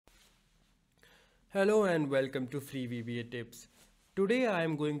Hello and welcome to Free VBA Tips. Today I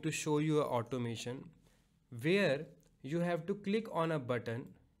am going to show you a automation where you have to click on a button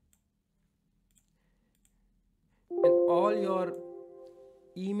and all your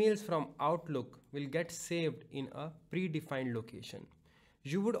emails from Outlook will get saved in a predefined location.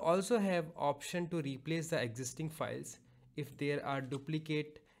 You would also have option to replace the existing files if there are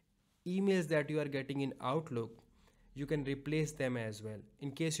duplicate emails that you are getting in Outlook. You can replace them as well.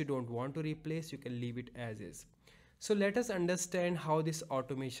 In case you don't want to replace, you can leave it as is. So let us understand how this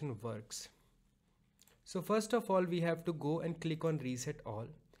automation works. So first of all, we have to go and click on reset all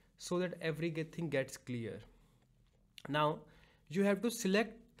so that everything gets clear. Now you have to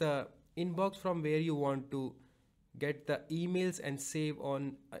select the inbox from where you want to get the emails and save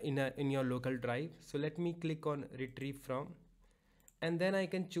on in your local drive. So let me click on retrieve from, and then I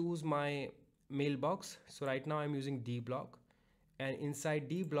can choose my mailbox. So right now I'm using D block, and inside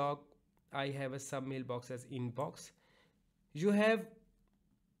D block I have a sub mailbox as inbox. You have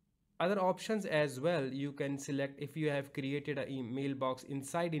other options as well. You can select, if you have created a mailbox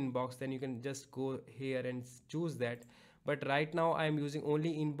inside inbox, then you can just go here and choose that. But right now I am using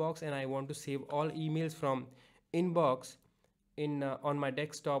only inbox and I want to save all emails from inbox in on my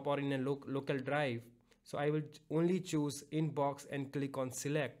desktop or in a local drive. So I will only choose inbox and click on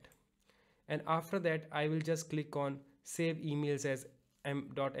select, and after that I will just click on save emails as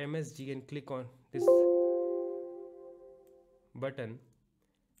m.msg and click on this button,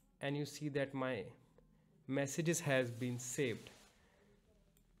 and you see that my messages has been saved.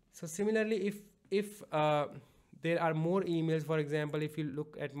 So similarly, if there are more emails, for example, if you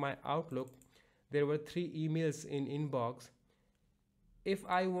look at my Outlook, there were 3 emails in inbox. If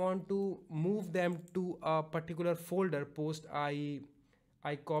I want to move them to a particular folder post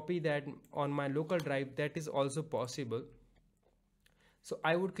I copy that on my local drive, that is also possible. So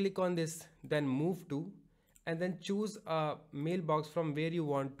I would click on this, then move to, and then choose a mailbox from where you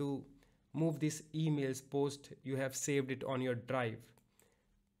want to move these emails post you have saved it on your drive.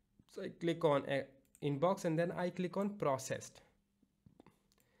 So I click on inbox and then I click on processed,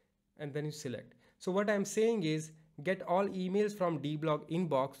 and then you select. So what I'm saying is, get all emails from dblock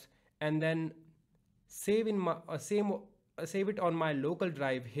inbox and then save in my save it on my local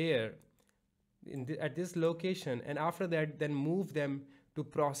drive here at this location, and after that then move them to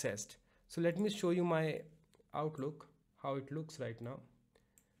processed. So let me show you my Outlook how it looks right now.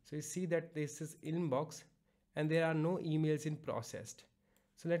 So you see that this is inbox and there are no emails in processed.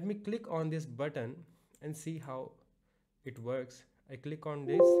 So let me click on this button and see how it works. I click on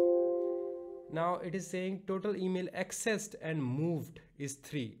this. Now it is saying total email accessed and moved is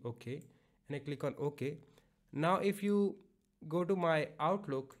 3. Okay, and I click on OK. Now if you go to my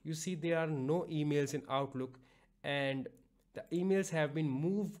Outlook, you see there are no emails in Outlook and the emails have been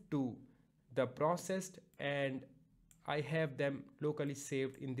moved to the processed, and I have them locally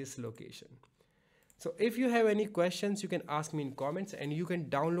saved in this location. So if you have any questions, you can ask me in comments, and you can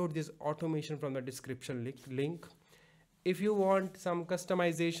download this automation from the description link. If you want some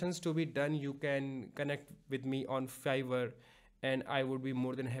customizations to be done, you can connect with me on Fiverr and I would be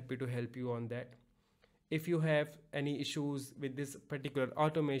more than happy to help you on that. If you have any issues with this particular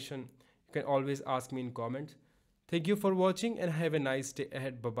automation, you can always ask me in comments. Thank you for watching and have a nice day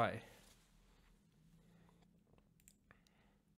ahead. Bye bye.